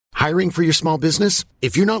Hiring for your small business?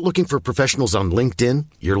 If you're not looking for professionals on LinkedIn,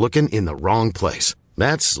 you're looking in the wrong place.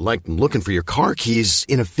 That's like looking for your car keys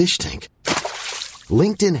in a fish tank.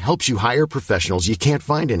 LinkedIn helps you hire professionals you can't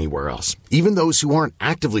find anywhere else, even those who aren't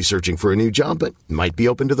actively searching for a new job but might be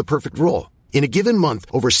open to the perfect role. In a given month,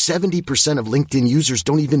 over 70% of LinkedIn users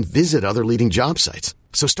don't even visit other leading job sites.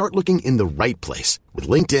 So start looking in the right place. With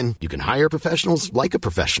LinkedIn, you can hire professionals like a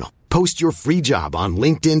professional. Post your free job on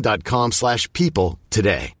linkedin.com/people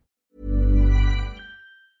today.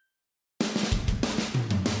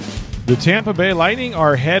 The Tampa Bay Lightning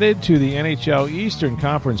are headed to the NHL Eastern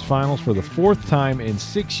Conference Finals for the fourth time in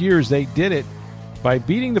 6 years. They did it by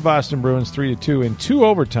beating the Boston Bruins 3-2 in 2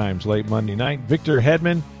 overtimes late Monday night. Victor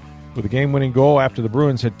Hedman with a game-winning goal after the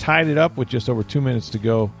Bruins had tied it up with just over 2 minutes to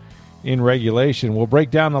go in regulation. We'll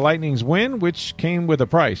break down the Lightning's win, which came with a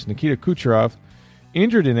price. Nikita Kucherov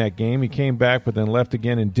injured in that game. He came back but then left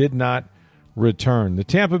again and did not return. The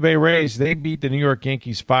Tampa Bay Rays, they beat the New York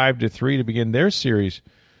Yankees 5-3 to begin their series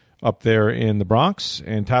up there in the Bronx,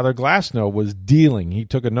 and Tyler Glasnow was dealing. He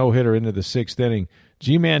took a no-hitter into the 6th inning.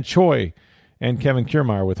 Ji-Man Choi and Kevin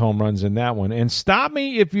Kiermaier with home runs in that one. And stop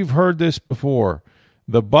me if you've heard this before.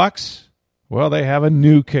 The Bucks, well, they have a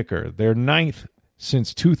new kicker. They're 9th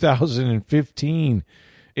since 2015.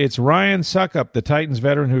 It's Ryan Suckup, the Titans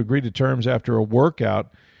veteran who agreed to terms after a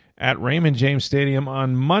workout at Raymond James Stadium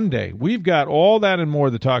on Monday. We've got all that and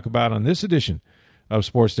more to talk about on this edition of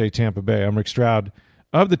Sports Day Tampa Bay. I'm Rick Stroud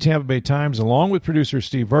of the Tampa Bay Times, along with producer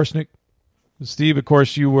Steve Versnick. Steve, of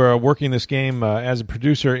course, you were working this game as a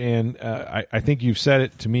producer, and I think you've said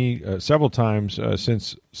it to me several times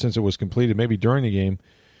since it was completed, maybe during the game.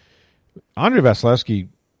 Andrei Vasilevsky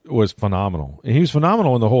was phenomenal. And he was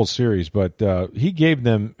phenomenal in the whole series, but he gave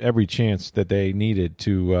them every chance that they needed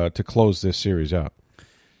to close this series out.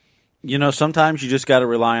 You know, sometimes you just got to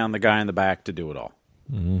rely on the guy in the back to do it all.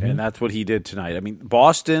 Mm-hmm. And that's what he did tonight. I mean,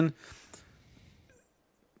 Boston,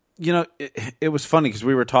 you know, it was funny because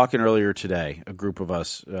we were talking earlier today, a group of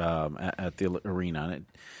us at the arena, and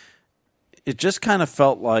it just kind of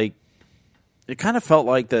felt like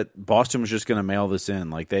that Boston was just going to mail this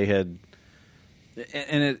in, like they had,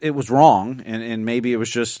 and it was wrong, and maybe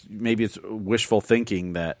it's wishful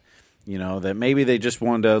thinking that, you know, that maybe they just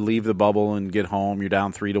wanted to leave the bubble and get home. You're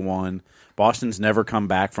down 3-1. Boston's never come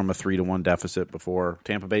back from a 3-1 deficit before.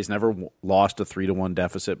 Tampa Bay's never lost a 3-1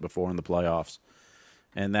 deficit before in the playoffs.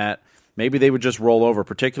 And that maybe they would just roll over,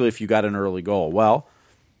 particularly if you got an early goal. Well,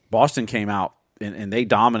 Boston came out and they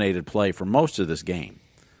dominated play for most of this game.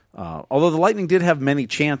 Although the Lightning did have many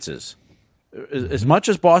chances. As much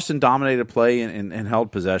as Boston dominated play and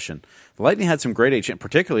held possession, the Lightning had some great chances,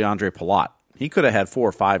 particularly Andre Palat. He could have had 4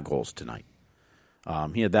 or 5 goals tonight.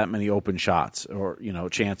 He had that many open shots or, you know,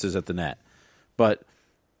 chances at the net. But,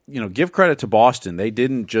 you know, give credit to Boston. They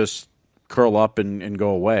didn't just curl up and go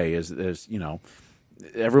away. As you know,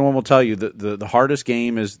 everyone will tell you that the hardest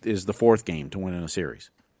game is the 4th game to win in a series.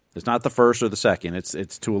 It's not the first or the second.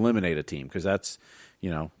 It's to eliminate a team because that's, you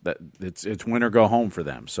know, that it's win or go home for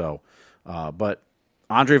them. So, but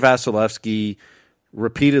Andrei Vasilevsky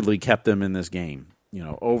repeatedly kept them in this game, you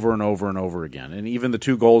know, over and over and over again. And even the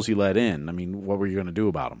 2 goals he let in, I mean, what were you going to do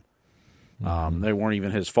about them? They weren't even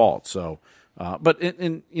his fault. So, but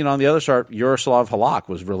you know, on the other side, Yaroslav Halak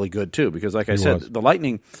was really good too because, like I said, the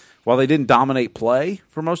Lightning, while they didn't dominate play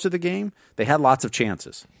for most of the game, they had lots of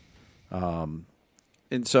chances. And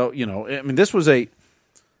so, you know, I mean, this was a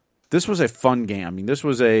fun game. I mean,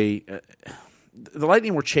 the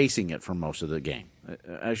Lightning were chasing it for most of the game.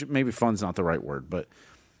 Maybe fun's not the right word, but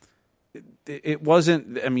it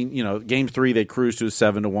wasn't. I mean, you know, Game 3 they cruised to a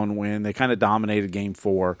 7-1 win. They kind of dominated Game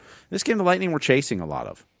 4. This game, the Lightning were chasing a lot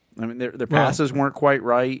of. I mean, their passes weren't quite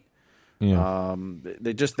right. Yeah.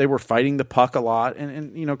 They were fighting the puck a lot,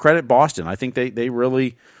 and you know, credit Boston. I think they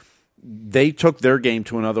really took their game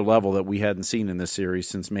to another level that we hadn't seen in this series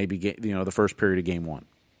since maybe the first period of Game 1.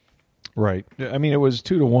 Right. I mean, it was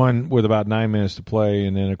 2-1 with about 9 minutes to play,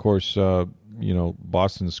 and then of course, you know,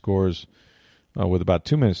 Boston scores with about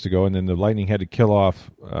 2 minutes to go, and then the Lightning had to kill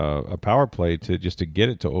off a power play to get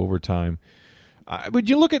it to overtime. But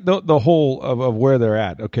you look at the whole of where they're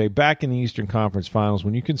at. Okay, back in the Eastern Conference Finals,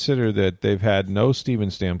 when you consider that they've had no Steven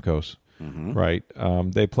Stamkos, right?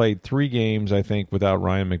 They played 3 games, I think, without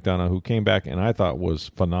Ryan McDonough, who came back and I thought was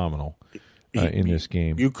phenomenal in this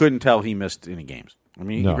game. You couldn't tell he missed any games. I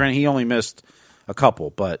mean, granted, he only missed a couple,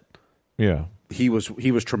 but yeah, he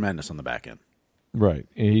was tremendous on the back end. Right,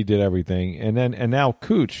 he did everything, and now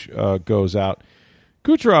Cooch goes out.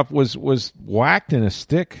 Kucherov was whacked in a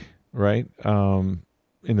stick, right,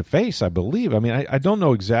 in the face, I believe. I mean, I don't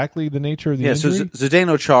know exactly the nature of the injury. So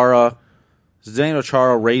Zdeno Chara Zdeno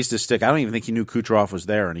Chara raised his stick. I don't even think he knew Kucherov was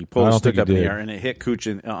there, and he pulled his stick up in the air, and it hit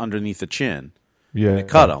Kuch underneath the chin. Yeah, and it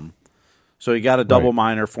cut him. So he got a double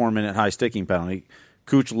minor 4-minute high sticking penalty.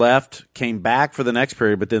 Kuch left, came back for the next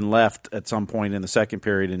period, but then left at some point in the second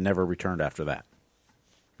period and never returned after that.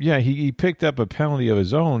 Yeah, he picked up a penalty of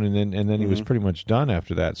his own, and then he was pretty much done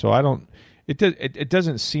after that. So I don't. It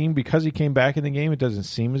doesn't seem, because he came back in the game, it doesn't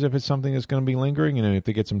seem as if it's something that's going to be lingering. If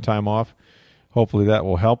they get some time off, hopefully that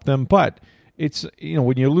will help them. But it's,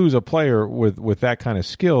 when you lose a player with that kind of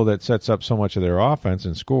skill that sets up so much of their offense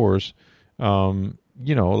and scores, a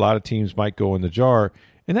lot of teams might go in the jar.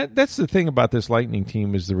 And that's the thing about this Lightning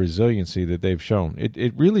team, is the resiliency that they've shown.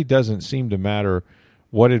 It really doesn't seem to matter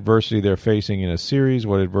what adversity they're facing in a series,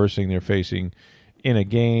 what adversity they're facing in a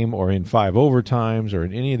game, or in 5 overtimes, or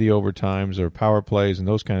in any of the overtimes, or power plays and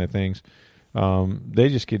those kind of things. They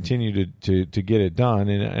just continue to get it done,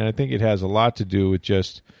 and I think it has a lot to do with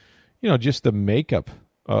just the makeup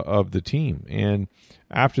of the team. And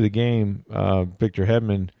after the game, Victor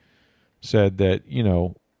Hedman said that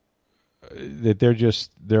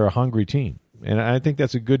that they're a hungry team, and I think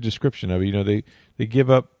that's a good description of it. They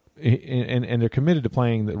give up, and they're committed to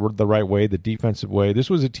playing the right way, the defensive way.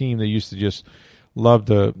 This was a team that used to just love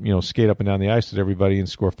to skate up and down the ice at everybody and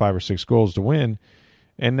score 5 or 6 goals to win,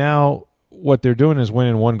 and now what they're doing is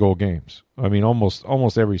winning 1-goal games. I mean,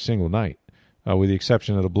 almost every single night, with the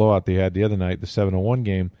exception of the blowout they had the other night, the 7-1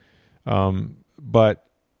 game. But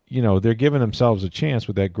they're giving themselves a chance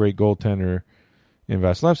with that great goaltender in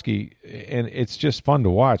Vasilevsky, and it's just fun to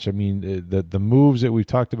watch. I mean, the moves that we've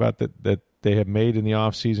talked about that they have made in the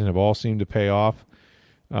offseason have all seemed to pay off.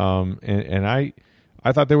 And I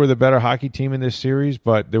thought they were the better hockey team in this series,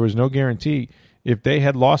 but there was no guarantee. If they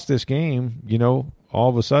had lost this game, all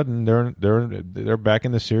of a sudden they're back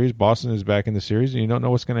in the series. Boston is back in the series, and you don't know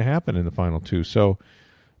what's going to happen in the final 2. So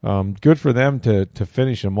good for them to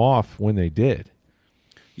finish them off when they did.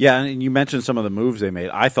 Yeah, and you mentioned some of the moves they made.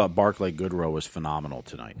 I thought Barclay Goodrow was phenomenal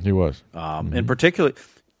tonight. He was. And particularly,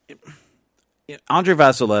 Andre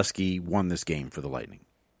Vasilevsky won this game for the Lightning.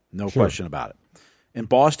 No question about it. And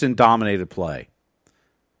Boston dominated play.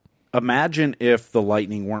 Imagine if the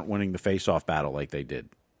Lightning weren't winning the face-off battle like they did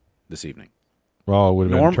this evening. Well, it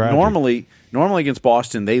would have been tragic. Normally against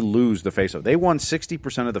Boston, they lose the face-off. They won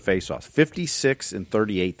 60% of the face-offs. 56 and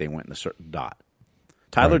 38 they went in the dot.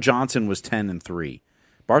 Tyler Johnson was 10 and 3.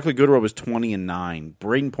 Barclay Goodrow was 20 and 9.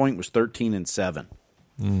 Braden Point was 13 and 7.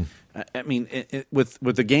 I mean, with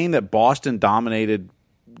the game that Boston dominated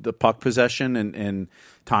the puck possession and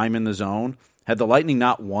time in the zone, had the Lightning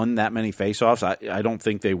not won that many faceoffs, I don't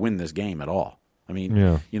think they win this game at all. I mean,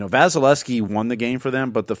 Vasilevsky won the game for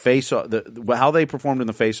them, but how they performed in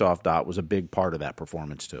the faceoff dot was a big part of that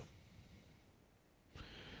performance too.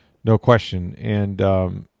 No question. And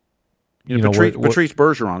Patrice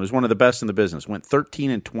Bergeron is one of the best in the business. Went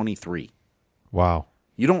 13 and 23. Wow.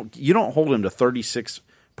 You don't hold him to 36%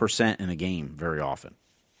 in a game very often.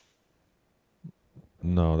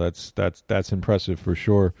 No, that's impressive for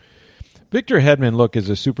sure. Victor Hedman, is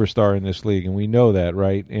a superstar in this league, and we know that,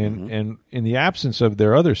 right? And and in the absence of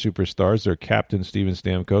their other superstars, their captain Steven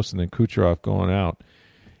Stamkos and then Kucherov going out,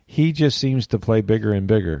 he just seems to play bigger and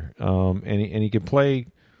bigger. And he can play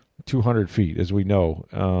 200 feet, as we know.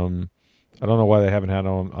 I don't know why they haven't had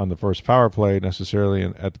him on the first power play necessarily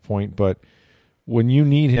at the point, but when you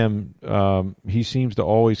need him, he seems to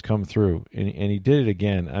always come through, and he did it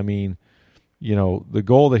again. I mean, the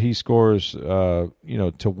goal that he scores, to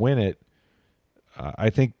win it,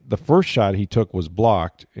 I think the first shot he took was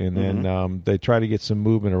blocked, and then they tried to get some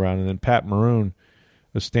movement around, and then Pat Maroon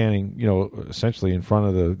was standing, essentially in front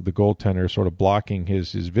of the goaltender, sort of blocking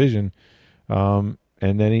his vision, and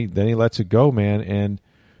then he lets it go, man, and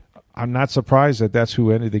I'm not surprised that's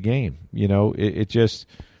who ended the game. It just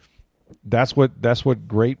that's what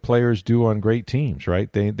great players do on great teams,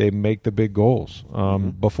 right? They make the big goals.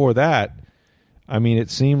 Before that, I mean,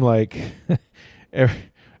 it seemed like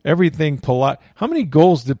everything Palat. How many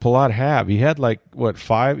goals did Palat have? He had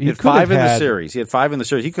 5. He had 5 in the series. He had 5 in the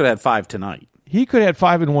series. He could have had 5 tonight. He could have had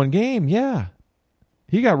 5 in one game. Yeah,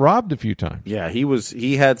 he got robbed a few times. Yeah,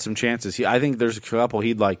 he had some chances. I think there's a couple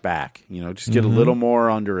he'd like back. Just get a little more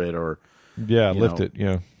under it, or lift it.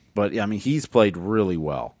 Yeah, but I mean, he's played really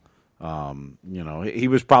well. He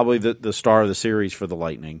was probably the star of the series for the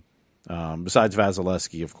Lightning, besides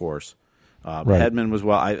Vasilevsky, of course. Right. Hedman was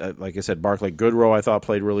well. Like I said, Barclay Goodrow I thought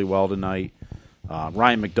played really well tonight.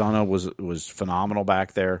 Ryan McDonough was phenomenal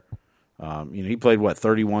back there. He played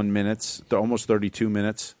 31 minutes, almost 32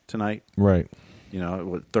 minutes tonight. Right.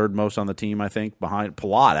 Third most on the team, I think. Behind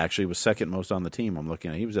Palat, actually was second most on the team. I'm looking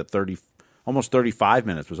at. He was at almost 35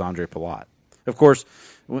 minutes. Was Andre Palat. Of course,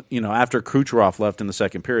 after Kucherov left in the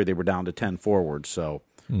second period, they were down to 10 forwards. So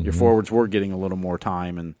your forwards were getting a little more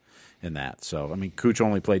time in that. So, I mean, Kuch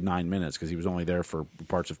only played 9 minutes because he was only there for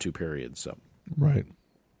parts of 2 periods. So Right.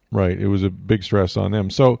 It was a big stress on them.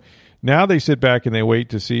 So now they sit back and they wait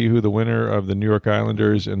to see who the winner of the New York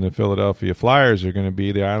Islanders and the Philadelphia Flyers are going to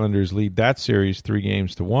be. The Islanders lead that series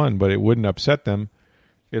 3-1, but it wouldn't upset them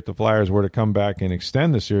if the Flyers were to come back and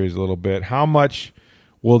extend the series a little bit. How much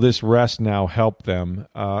will this rest now help them?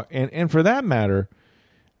 And for that matter,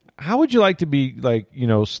 how would you like to be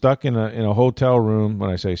stuck in a hotel room? When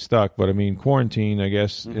I say stuck, but I mean quarantine, I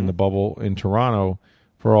guess, in the bubble in Toronto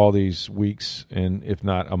for all these weeks, and if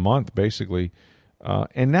not a month, basically.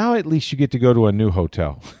 And now at least you get to go to a new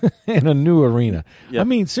hotel and a new arena. Yep. I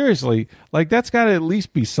mean, seriously, that's got to at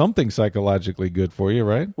least be something psychologically good for you,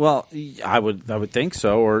 right? Well, I would think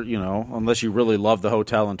so, or unless you really love the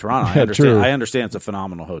hotel in Toronto. I understand it's a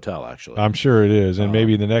phenomenal hotel, actually. I'm sure it is, and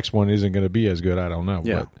maybe the next one isn't going to be as good. I don't know.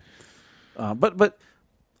 Yeah. But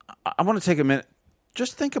I want to take a minute.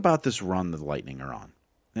 Just think about this run the Lightning are on.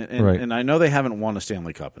 And I know they haven't won a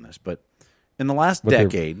Stanley Cup in this, but in the last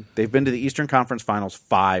decade, they've been to the Eastern Conference Finals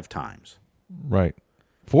 5 times. Right.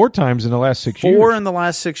 4 times in the last 6 years. 4 in the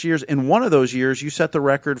last 6 years. In one of those years, you set the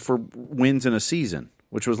record for wins in a season,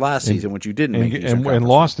 which was last season, which you didn't make. And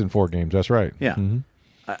lost in 4 games. That's right. Yeah.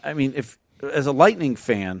 Mm-hmm. I mean, if as a Lightning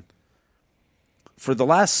fan, for the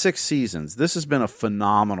last 6 seasons, this has been a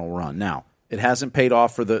phenomenal run. Now, it hasn't paid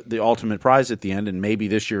off for the ultimate prize at the end, and maybe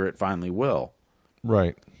this year it finally will.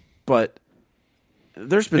 Right. But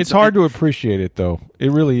there's been it's hard to appreciate it, though.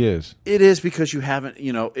 It really is. It is because you haven't,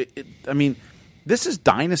 I mean, this is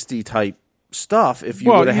dynasty type stuff. If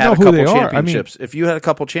you would have had a couple championships, if you had a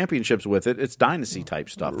couple championships with it, it's dynasty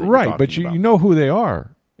type stuff. Right, but you know who they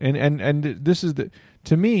are, and this is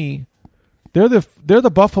to me, they're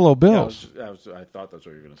the Buffalo Bills. Yeah, I thought that's what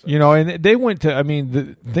you were going to say. And they went to. I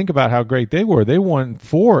mean, think about how great they were. They won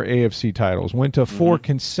 4 AFC titles, went to 4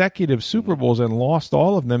 consecutive Super Bowls, and lost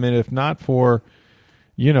all of them. And if not for,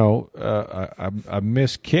 a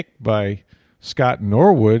missed kick by Scott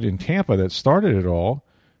Norwood in Tampa that started it all,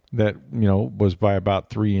 that was by about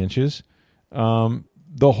 3 inches.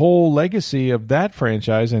 The whole legacy of that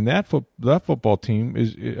franchise and that football team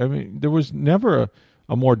is. I mean, there was never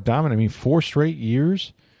a more dominant. I mean, 4 straight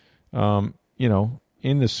years, in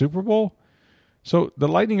the Super Bowl. So the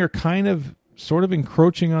Lightning are kind of sort of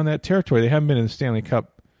encroaching on that territory. They haven't been in the Stanley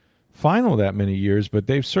Cup final that many years, but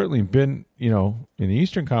they've certainly been, in the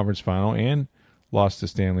Eastern Conference final and lost the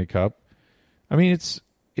Stanley Cup. I mean, it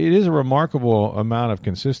is a remarkable amount of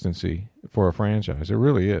consistency for a franchise. It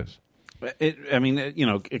really is.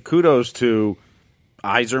 Kudos to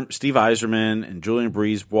Steve Yzerman and Julian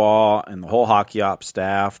Brisebois and the whole hockey ops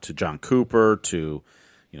staff, to John Cooper, to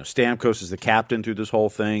Stamkos is the captain through this whole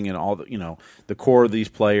thing, and all the core of these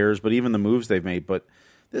players, but even the moves they've made. But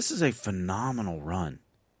this is a phenomenal run.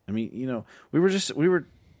 I mean, we were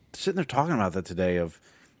sitting there talking about that today. Of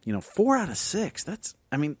 4 out of 6. That's,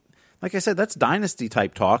 I mean, like I said, that's dynasty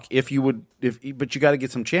type talk. But you got to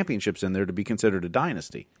get some championships in there to be considered a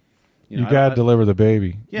dynasty. You got to deliver the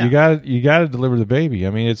baby. Yeah. You got to deliver the baby. I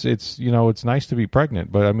mean, it's it's nice to be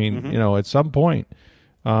pregnant, but I mean, at some point,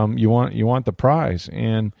 you want the prize.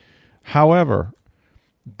 And however,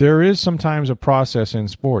 there is sometimes a process in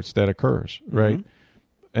sports that occurs, right? Mm-hmm.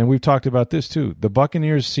 And we've talked about this too. The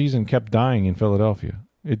Buccaneers season kept dying in Philadelphia.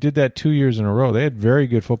 It did that 2 years in a row. They had very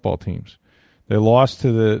good football teams. They lost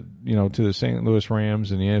to the St. Louis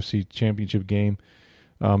Rams in the NFC Championship game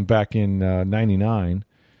back in '99.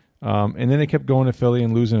 And then they kept going to Philly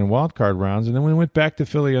and losing in wild card rounds. And then when they went back to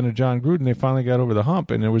Philly under John Gruden, they finally got over the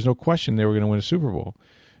hump, and there was no question they were going to win a Super Bowl.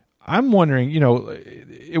 I'm wondering,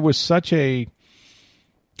 it was such a,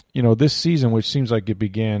 this season, which seems like it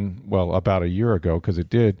began, about a year ago, because it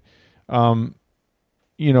did,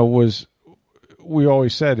 we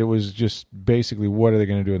always said it was just basically what are they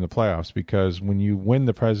going to do in the playoffs? Because when you win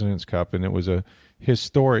the President's Cup, and it was a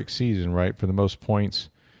historic season, right, for the most points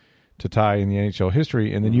to tie in the NHL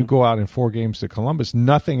history, and then you go out in 4 games to Columbus,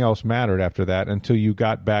 nothing else mattered after that until you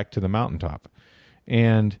got back to the mountaintop.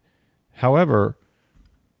 And however,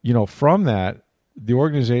 from that, the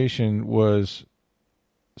organization was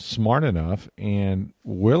smart enough and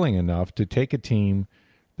willing enough to take a team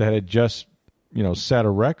that had just, set a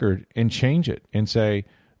record and change it and say,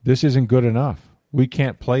 this isn't good enough. We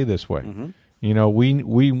can't play this way.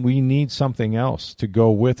 Mm-hmm. We need something else to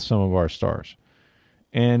go with some of our stars.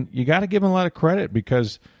 And you got to give them a lot of credit,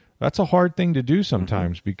 because that's a hard thing to do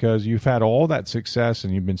sometimes, because you've had all that success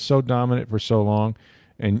and you've been so dominant for so long,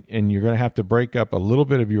 and you're going to have to break up a little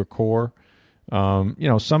bit of your core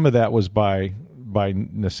Some of that was by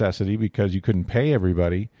necessity because you couldn't pay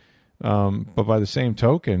everybody. But by the same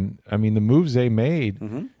token, I mean, the moves they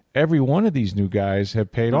made, every one of these new guys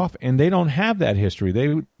have paid off, and they don't have that history.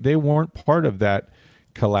 They weren't part of that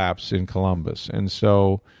collapse in Columbus. And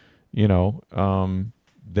so,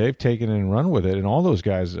 they've taken it and run with it, and all those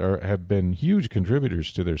guys have been huge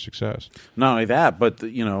contributors to their success. Not only that, but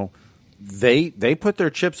they put their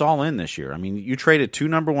chips all in this year. I mean, you traded 2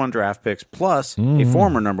 number 1 draft picks plus a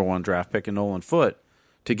former number 1 draft pick in Nolan Foote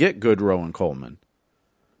to get Goodrow and Coleman.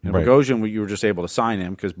 And Right. Bogosian, you were just able to sign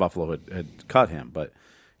him because Buffalo had cut him. But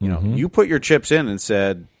you put your chips in and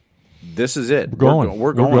said, "This is it.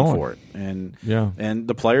 We're going for it." And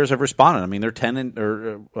the players have responded. I mean, they're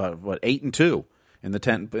 8-2 in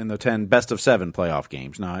the 10 best of 7 playoff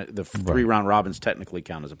games. Now the 3 round robins technically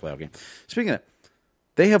count as a playoff game. Speaking of that,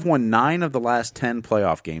 they have won 9 of the last 10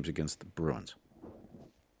 playoff games against the Bruins.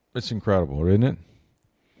 It's incredible, isn't it?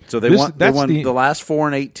 So they won the last 4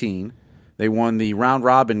 and 18. They won the round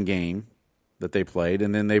robin game that they played,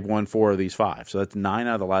 and then they've won 4 of these 5. So that's 9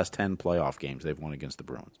 out of the last 10 playoff games they've won against the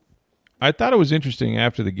Bruins. I thought it was interesting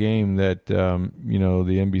after the game that the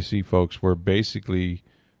NBC folks were basically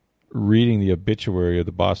reading the obituary of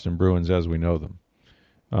the Boston Bruins as we know them.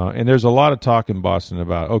 And there's a lot of talk in Boston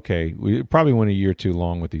about, okay, we probably went a year too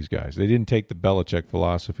long with these guys. They didn't take the Belichick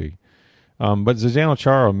philosophy. But Zdeno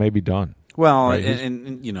Chara may be done. Well, right?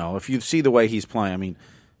 and if you see the way he's playing, I mean,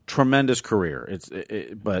 tremendous career.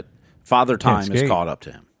 But Father Time has caught up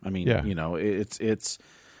to him. I mean, it's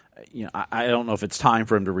I don't know if it's time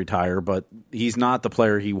for him to retire, but he's not the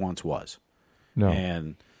player he once was. No.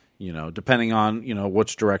 And depending on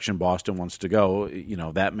which direction Boston wants to go,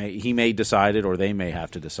 he may decide it, or they may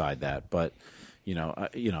have to decide that. But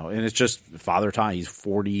and it's just Father Time. He's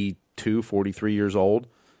 42, 43 years old.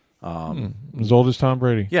 As old as Tom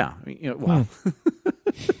Brady. Yeah.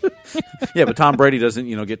 Yeah, but Tom Brady doesn't,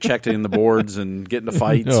 get checked in the boards and get into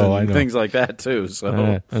fights and things like that too. So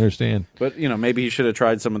I understand. But maybe he should have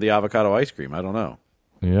tried some of the avocado ice cream. I don't know.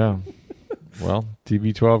 Yeah. Well,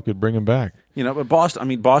 TB12 could bring him back. But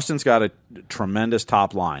Boston's got a tremendous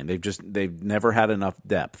top line. They've never had enough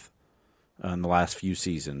depth in the last few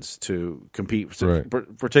seasons to compete,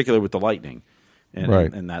 particularly with the Lightning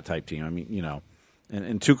and that type team. I mean,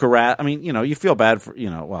 and Tuukka Rask, I mean, you feel bad for,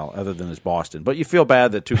 other than his Boston, but you feel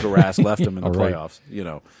bad that Tuukka Rask left him in the playoffs.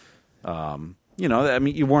 I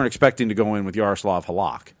mean, you weren't expecting to go in with Yaroslav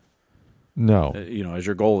Halak. No. As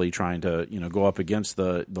your goalie trying to, go up against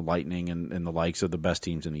the Lightning and the likes of the best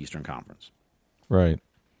teams in the Eastern Conference. Right.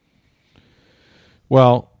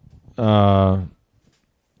 Well,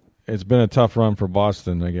 it's been a tough run for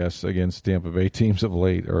Boston, I guess, against Tampa Bay teams of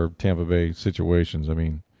late, or Tampa Bay situations. I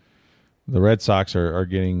mean, the Red Sox are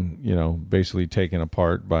getting, basically taken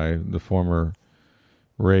apart by the former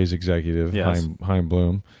Rays executive, Chaim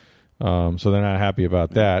Bloom. So they're not happy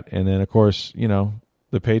about that. And then, of course,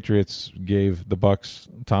 the Patriots gave the Bucks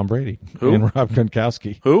Tom Brady and Rob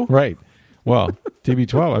Gronkowski. Who? Right. Well,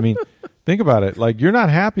 TB12. I mean, think about it. Like, you're not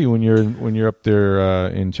happy when you're up there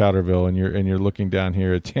in Chowderville and you're looking down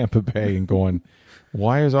here at Tampa Bay and going,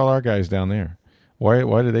 why is all our guys down there?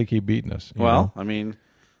 Why do they keep beating us? You know? I mean,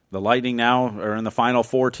 the Lightning now are in the final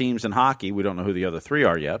 4 teams in hockey. We don't know who the other 3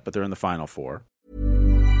 are yet, but they're in the final 4.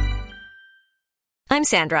 I'm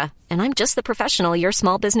Sandra, and I'm just the professional your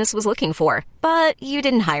small business was looking for. But you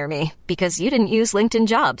didn't hire me because you didn't use LinkedIn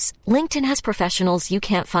Jobs. LinkedIn has professionals you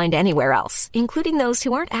can't find anywhere else, including those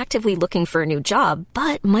who aren't actively looking for a new job,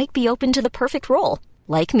 but might be open to the perfect role,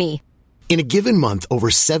 like me. In a given month, over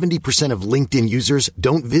 70% of LinkedIn users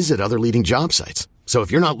don't visit other leading job sites. So if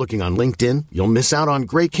you're not looking on LinkedIn, you'll miss out on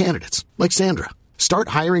great candidates like Sandra. Start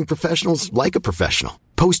hiring professionals like a professional.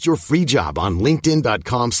 Post your free job on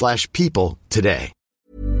linkedin.com/people today.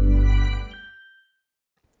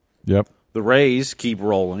 Yep. The Rays keep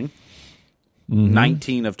rolling.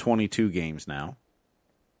 19 of 22 games now.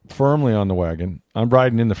 Firmly on the wagon. I'm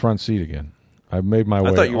riding in the front seat again. I've made my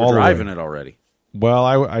way. I thought you were driving it already. Well,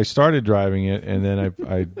 I started driving it, and then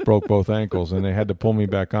I broke both ankles, and they had to pull me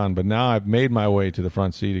back on. But now I've made my way to the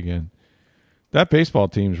front seat again. That baseball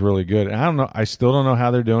team's really good. And I don't know. I still don't know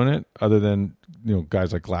how they're doing it, other than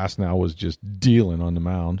guys like Glasnow was just dealing on the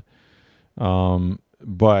mound.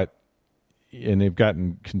 And they've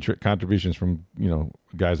gotten contributions from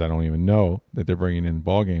guys I don't even know that they're bringing in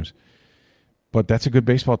ball games. But that's a good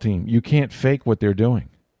baseball team. You can't fake what they're doing.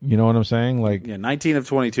 You know what I'm saying? 19 of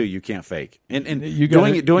 22, you can't fake. And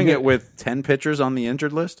doing it with 10 pitchers on the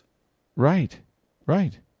injured list? Right.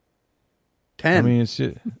 10. I mean, it's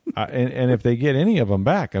just, and if they get any of them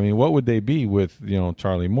back, I mean, what would they be with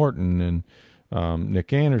Charlie Morton and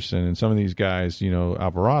Nick Anderson and some of these guys,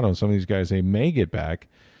 Alvarado and some of these guys, they may get back,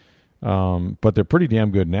 but they're pretty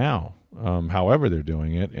damn good now. However they're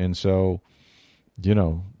doing it, and so they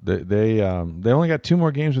only got 2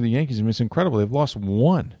 more games with the Yankees. I mean, it's incredible. They've lost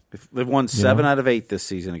 1. They've won 7 out of 8 this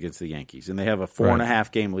season against the Yankees, and they have a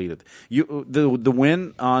 4.5 game lead. The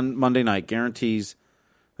win on Monday night guarantees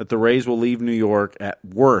that the Rays will leave New York at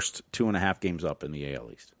worst 2.5 games up in the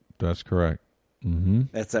AL East. That's correct. Mm-hmm.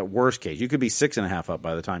 That's at worst case. You could be 6.5 up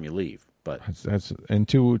by the time you leave, but that's and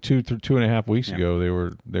 2.5 weeks ago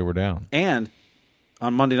they were down. And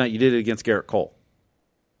on Monday night you did it against Garrett Cole.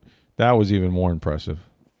 That was even more impressive.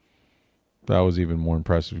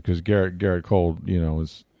 Because Garrett Cole,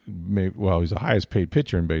 he's the highest paid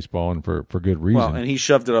pitcher in baseball, and for good reason. Well, and he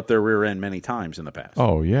shoved it up their rear end many times in the past.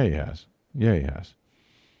 Oh yeah, he has.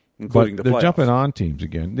 Including but the playoffs. They're jumping on teams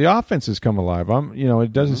again. The offense has come alive.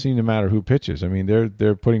 It doesn't seem to matter who pitches. I mean,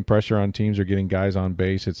 they're putting pressure on teams. They're getting guys on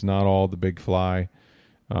base. It's not all the big fly.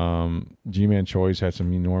 G-Man Choi's had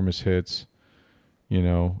some enormous hits.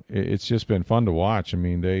 It's just been fun to watch. I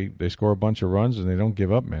mean, they score a bunch of runs and they don't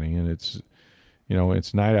give up many, and it's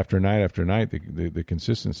night after night after night the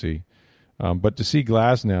consistency. But to see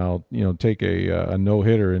Glasnow, take a no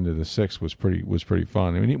hitter into the 6th was pretty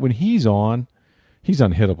fun. I mean, when he's on, he's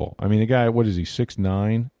unhittable. I mean, the guy, what is he,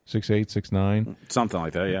 6'9", 6'8", 6'9"? Something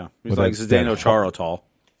like that, yeah. He's like Zdeno Chara tall.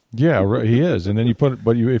 Yeah, he is. And then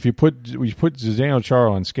if you put Zdeno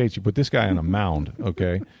Chara on skates, you put this guy on a mound,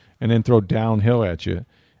 okay, and then throw downhill at you.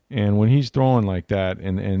 And when he's throwing like that,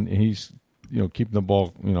 and he's keeping the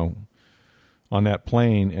ball on that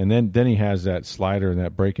plane, and then he has that slider and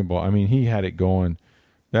that breaking ball. I mean, he had it going.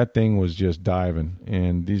 That thing was just diving,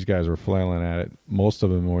 and these guys were flailing at it. Most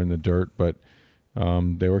of them were in the dirt, but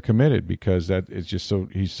they were committed because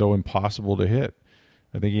he's so impossible to hit.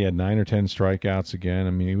 I think he had 9 or 10 strikeouts again. I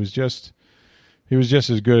mean, he was just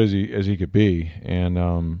as good as he could be,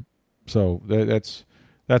 and so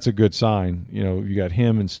that's a good sign. You got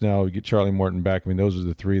him and Snell, you get Charlie Morton back. I mean, those are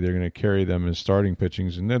the 3. They're going to carry them as starting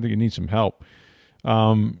pitchings, and then you need some help.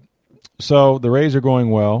 So the Rays are going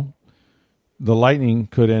well. The Lightning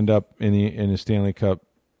could end up in the Stanley Cup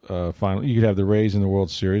final. You could have the Rays in the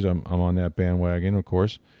World Series. I'm on that bandwagon, of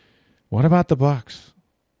course. What about the Bucks?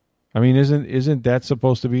 I mean, isn't that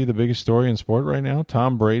supposed to be the biggest story in sport right now?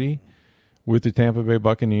 Tom Brady with the Tampa Bay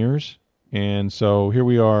Buccaneers, and so here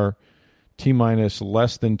we are, T-minus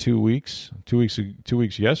less than 2 weeks. 2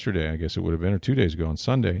 weeks yesterday, I guess it would have been, or 2 days ago on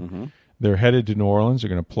Sunday. Mm-hmm. They're headed to New Orleans. They're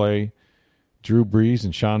going to play Drew Brees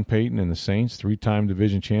and Sean Payton and the Saints, 3-time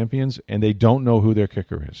division champions, and they don't know who their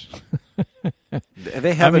kicker is.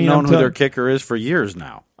 They haven't known who their kicker is for years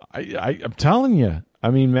now. I'm telling you. I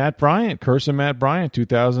mean, Matt Bryant, curse of Matt Bryant,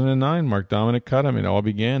 2009, Mark Dominic cut him. It all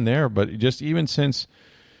began there. But just even since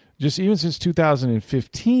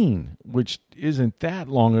 2015, which isn't that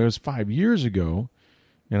long, it was 5 years ago,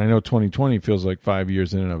 and I know 2020 feels like 5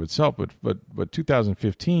 years in and of itself, but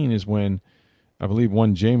 2015 is when I believe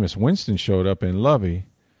one Jameis Winston showed up in Lovie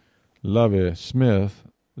Smith,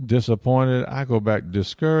 disappointed. I go back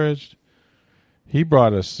discouraged. He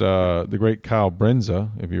brought us the great Kyle Brenza,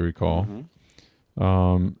 if you recall. Mm-hmm.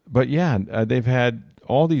 But yeah, they've had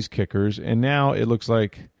all these kickers, and now it looks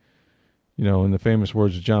like, in the famous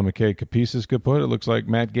words of John McKay, Capices could put, it looks like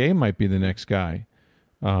Matt Gay might be the next guy.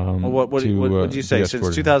 What did you say?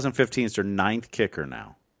 Since 2015, it's their 9th kicker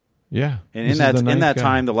now. Yeah, and in that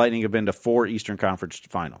time, the Lightning have been to 4 Eastern Conference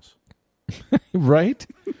Finals. Right.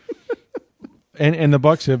 And the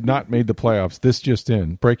Bucks have not made the playoffs. This just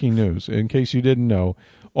in. Breaking news. In case you didn't know,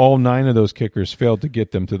 all 9 of those kickers failed to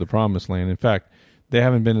get them to the promised land. In fact, they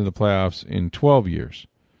haven't been to the playoffs in 12 years.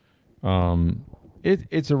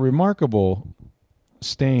 It's a remarkable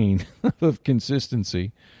stain of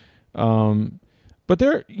consistency. But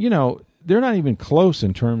they're not even close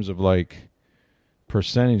in terms of like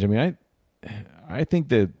percentage. I mean, I think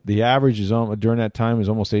that the average is during that time is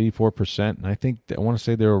almost 84%, and I want to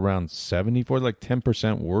say they're around 74, like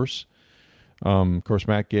 10% worse. Of course,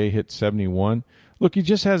 Matt Gay hit 71. Look, he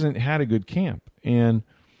just hasn't had a good camp, and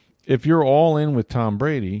if you're all in with Tom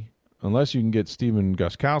Brady, unless you can get Steven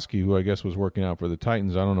Gostkowski, who I guess was working out for the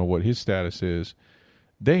Titans, I don't know what his status is.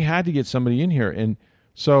 They had to get somebody in here, and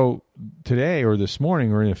so today or this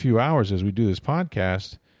morning or in a few hours as we do this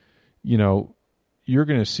podcast, you're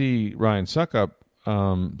going to see Ryan Suckup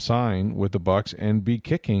sign with the Bucks and be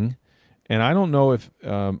kicking. And I don't know if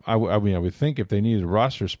I would think if they needed a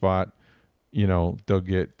roster spot, they'll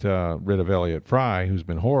get rid of Elliott Fry, who's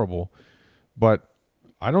been horrible. But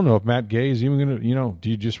I don't know if Matt Gay is even going to,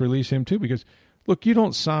 do you just release him too? Because, look, you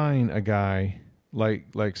don't sign a guy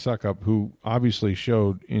like Suckup, who obviously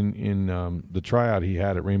showed in the tryout he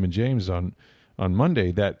had at Raymond James on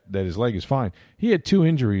Monday that his leg is fine. He had 2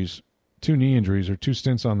 injuries, 2 knee injuries, or 2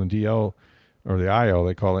 stints on the DL or the IL,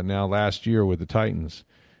 they call it now, last year with the Titans.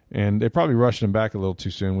 And they probably rushed him back a little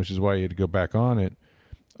too soon, which is why he had to go back on it.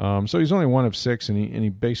 So he's only 1 of 6, and he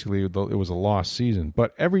basically, it was a lost season.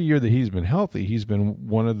 But every year that he's been healthy, he's been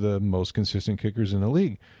one of the most consistent kickers in the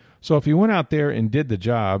league. So if he went out there and did the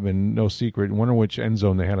job, and no secret, wonder which end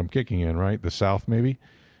zone they had him kicking in, right? The South, maybe?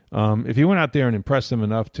 If he went out there and impressed them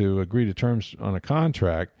enough to agree to terms on a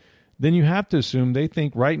contract, then you have to assume they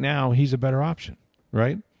think right now he's a better option,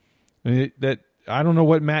 right? I don't know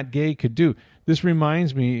what Matt Gay could do. This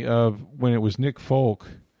reminds me of when it was Nick Folk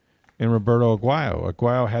and Roberto Aguayo.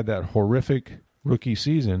 Aguayo had that horrific rookie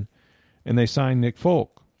season, and they signed Nick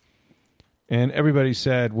Folk. And everybody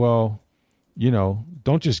said, well,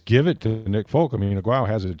 don't just give it to Nick Folk. I mean, Aguayo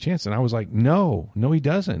has a chance. And I was like, no, he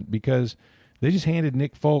doesn't, because they just handed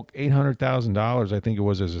Nick Folk $800,000, I think it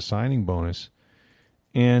was, as a signing bonus.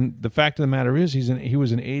 And the fact of the matter is he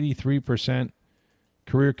was an 83%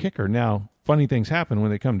 career kicker. Now, funny things happen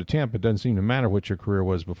when they come to Tampa. It doesn't seem to matter what your career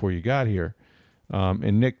was before you got here.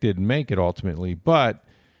 And Nick didn't make it ultimately. But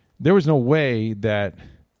there was no way that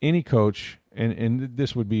any coach, and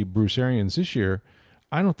this would be Bruce Arians this year,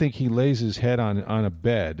 I don't think he lays his head on a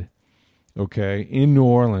bed, okay, in New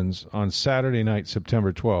Orleans on Saturday night,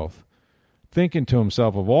 September 12th, thinking to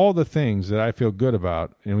himself of all the things that I feel good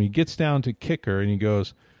about. And when he gets down to kicker and he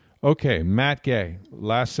goes, okay, Matt Gay,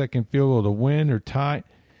 last second field goal to win or tie.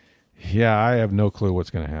 Yeah, I have no clue what's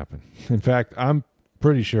going to happen. In fact, I'm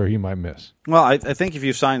pretty sure he might miss. Well, I think if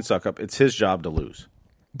you sign Suckup, it's his job to lose.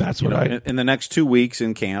 That's what in the next 2 weeks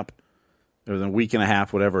in camp, or the week and a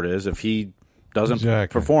half, whatever it is, if he doesn't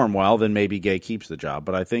perform well, then maybe Gay keeps the job.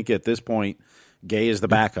 But I think at this point, Gay is the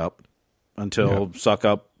backup until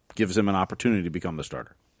Suckup gives him an opportunity to become the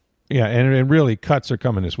starter. Yeah, and really cuts are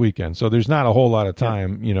coming this weekend, so there's not a whole lot of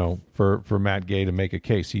time, for Matt Gay to make a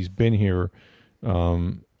case. He's been here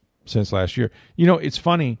since last year. It's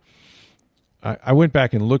funny. I went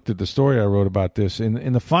back and looked at the story I wrote about this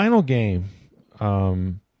in the final game.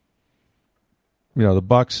 The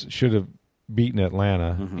Bucs should have beaten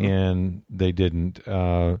Atlanta, and they didn't.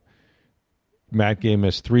 Matt Gay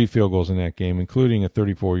missed 3 field goals in that game, including a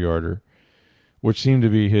 34-yarder. Which seemed to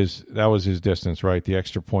be that was his distance, right? The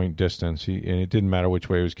extra point distance. And it didn't matter which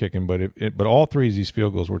way he was kicking, but all 3 of these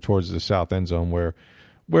field goals were towards the south end zone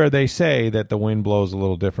where they say that the wind blows a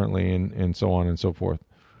little differently and so on and so forth.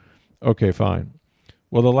 Okay, fine.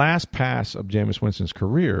 Well, the last pass of Jameis Winston's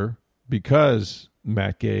career, because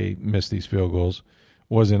Matt Gay missed these field goals,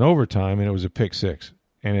 was in overtime, and it was a pick 6.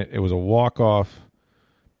 And it was a walk-off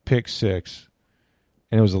pick 6.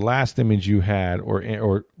 And it was the last image you had,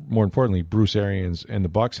 or more importantly, Bruce Arians and the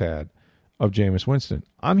Bucs had, of Jameis Winston.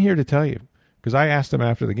 I'm here to tell you, because I asked him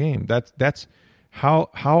after the game. That's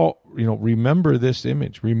how remember this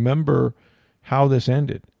image. Remember how this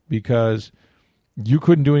ended, because you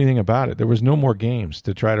couldn't do anything about it. There was no more games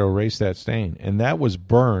to try to erase that stain, and that was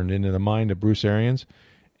burned into the mind of Bruce Arians.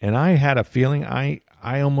 And I had a feeling, I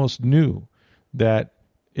almost knew that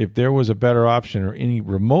if there was a better option or any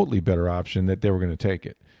remotely better option, that they were going to take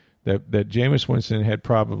it. That Jameis Winston had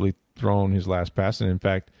probably thrown his last pass, and in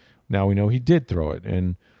fact, now we know he did throw it.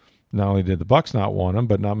 And not only did the Bucs not want him,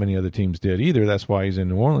 but not many other teams did either. That's why he's in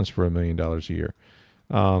New Orleans for $1 million a year.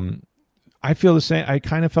 I feel the same. I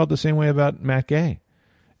kind of felt the same way about Matt Gay.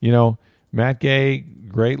 Matt Gay,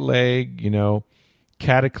 great leg.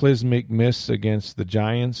 Cataclysmic miss against the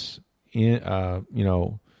Giants.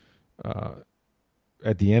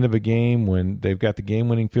 At the end of a game when they've got the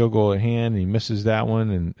game-winning field goal at hand, and he misses that one,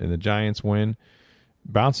 and the Giants win,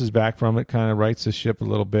 bounces back from it, kind of rights the ship a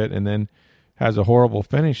little bit, and then has a horrible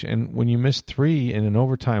finish. And when you miss 3 in an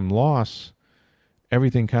overtime loss,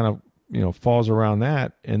 everything kind of falls around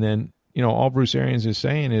that. And then all Bruce Arians is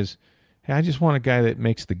saying is, hey, I just want a guy that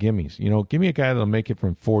makes the gimmies. Give me a guy that'll make it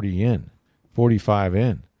from 40 in, 45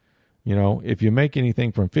 in. If you make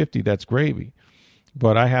anything from 50, that's gravy.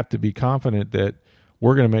 But I have to be confident that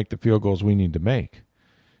we're going to make the field goals we need to make.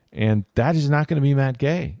 And that is not going to be Matt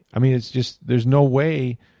Gay. I mean, it's just, there's no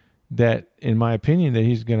way that, in my opinion, that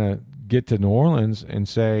he's going to get to New Orleans and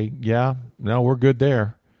say, yeah, no, we're good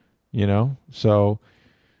there. So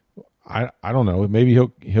I don't know. Maybe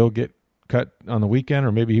he'll get cut on the weekend,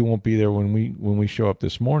 or maybe he won't be there when we show up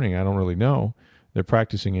this morning. I don't really know. They're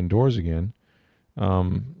practicing indoors again.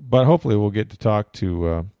 But hopefully we'll get to talk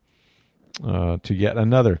to yet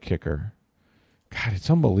another kicker. God, it's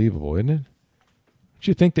unbelievable, isn't it? Don't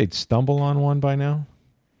you think they'd stumble on one by now?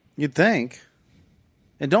 You'd think.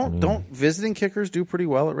 And don't visiting kickers do pretty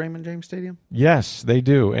well at Raymond James Stadium? Yes, they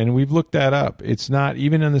do, and we've looked that up. It's not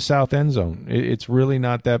even in the south end zone. It's really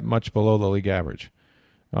not that much below the league average.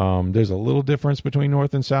 There's a little difference between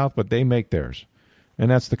north and south, but they make theirs,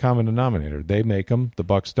 and that's the common denominator. They make them. The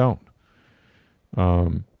Bucs don't.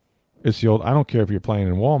 It's the old. I don't care if you're playing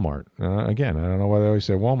in Walmart. Again, I don't know why they always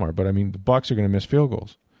say Walmart, but I mean the Bucs are going to miss field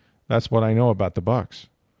goals. That's what I know about the Bucs,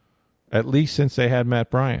 at least since they had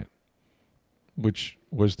Matt Bryant, which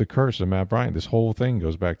was the curse of Matt Bryant. This whole thing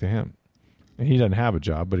goes back to him. And he doesn't have a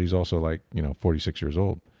job, but he's also 46 years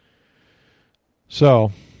old.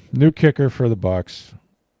 So, new kicker for the Bucs.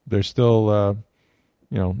 They're still,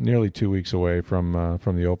 nearly 2 weeks away from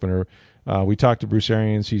the opener. We talked to Bruce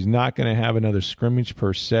Arians. He's not going to have another scrimmage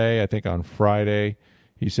per se. I think on Friday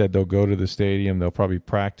he said they'll go to the stadium. They'll probably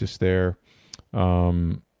practice there.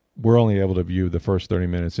 We're only able to view the first 30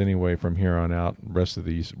 minutes anyway from here on out. Rest of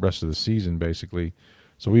the season basically.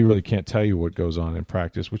 So we really can't tell you what goes on in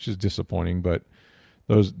practice, which is disappointing. But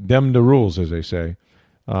them the rules, as they say.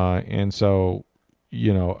 And so,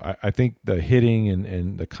 I think the hitting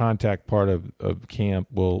and the contact part of camp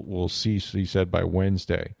we'll cease, he said, by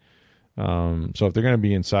Wednesday. So if they're going to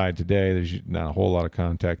be inside today, there's not a whole lot of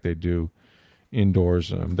contact they do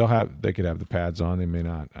indoors. They could have the pads on. They may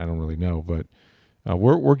not. I don't really know, but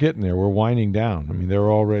we're getting there. We're winding down. I mean,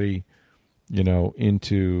 they're already,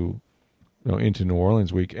 into New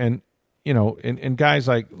Orleans week, and and guys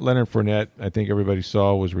like Leonard Fournette, I think everybody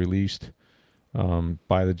saw was released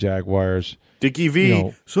by the Jaguars. Dickie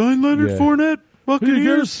V, sign Leonard Fournette. Buccaneers. You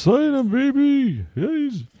gotta sign him, baby. Yeah,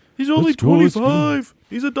 he's only 25.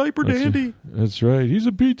 He's a diaper dandy. That's right. He's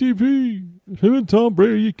a PTP. Him and Tom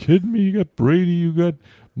Brady. Are you kidding me? You got Brady. You got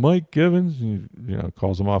Mike Evans.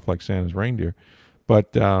 Calls them off like Santa's reindeer.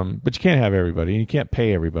 But you can't have everybody, and you can't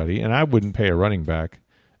pay everybody. And I wouldn't pay a running back.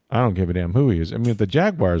 I don't give a damn who he is. I mean, if the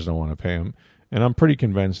Jaguars don't want to pay him, and I'm pretty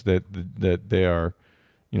convinced that they are,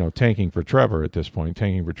 tanking for Trevor at this point,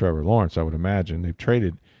 tanking for Trevor Lawrence, I would imagine. They've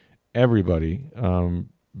traded everybody,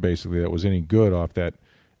 basically, that was any good off that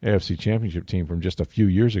AFC Championship team from just a few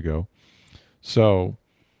years ago. So,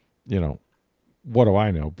 what do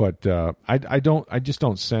I know? But I just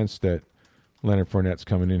don't sense that Leonard Fournette's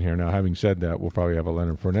coming in here. Now, having said that, we'll probably have a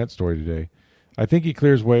Leonard Fournette story today. I think he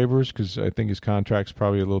clears waivers because I think his contract's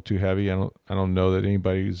probably a little too heavy. I don't know that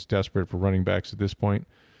anybody is desperate for running backs at this point.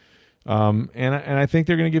 And I think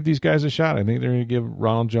they're going to give these guys a shot. I think they're going to give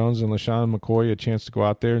Ronald Jones and LaShawn McCoy a chance to go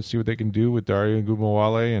out there and see what they can do with Dario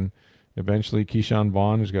Ngubawale and eventually Keyshawn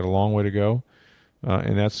Vaughn, who's got a long way to go.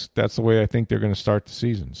 And that's the way I think they're going to start the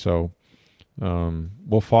season. So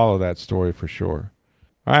we'll follow that story for sure.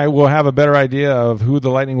 All right, we'll have a better idea of who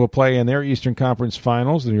the Lightning will play in their Eastern Conference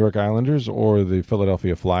Finals, the New York Islanders or the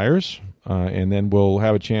Philadelphia Flyers. And then we'll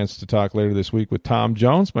have a chance to talk later this week with Tom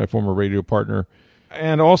Jones, my former radio partner,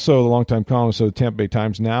 and also the longtime columnist of the Tampa Bay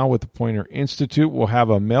Times now with the Poynter Institute. We'll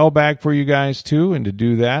have a mailbag for you guys, too. And to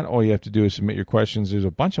do that, all you have to do is submit your questions. There's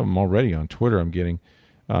a bunch of them already on Twitter I'm getting.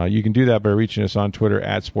 You can do that by reaching us on Twitter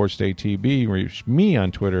at SportsDayTB. Reach me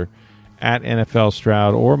on Twitter at NFL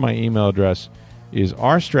Stroud, or my email address is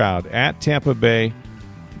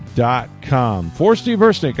rstroud@tampabay.com. For Steve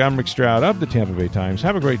Versnick, I'm Rick Stroud of the Tampa Bay Times.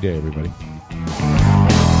 Have a great day, everybody.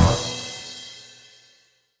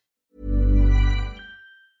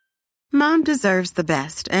 Mom deserves the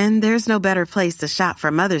best, and there's no better place to shop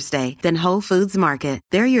for Mother's Day than Whole Foods Market.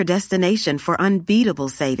 They're your destination for unbeatable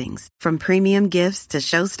savings, from premium gifts to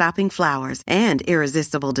show-stopping flowers and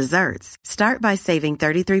irresistible desserts. Start by saving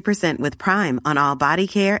 33% with Prime on all body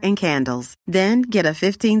care and candles. Then get a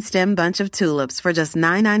 15-stem bunch of tulips for just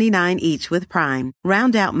 $9.99 each with Prime.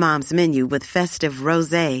 Round out Mom's menu with festive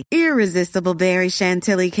rosé, irresistible berry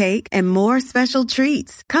chantilly cake, and more special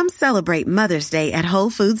treats. Come celebrate Mother's Day at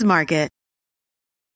Whole Foods Market.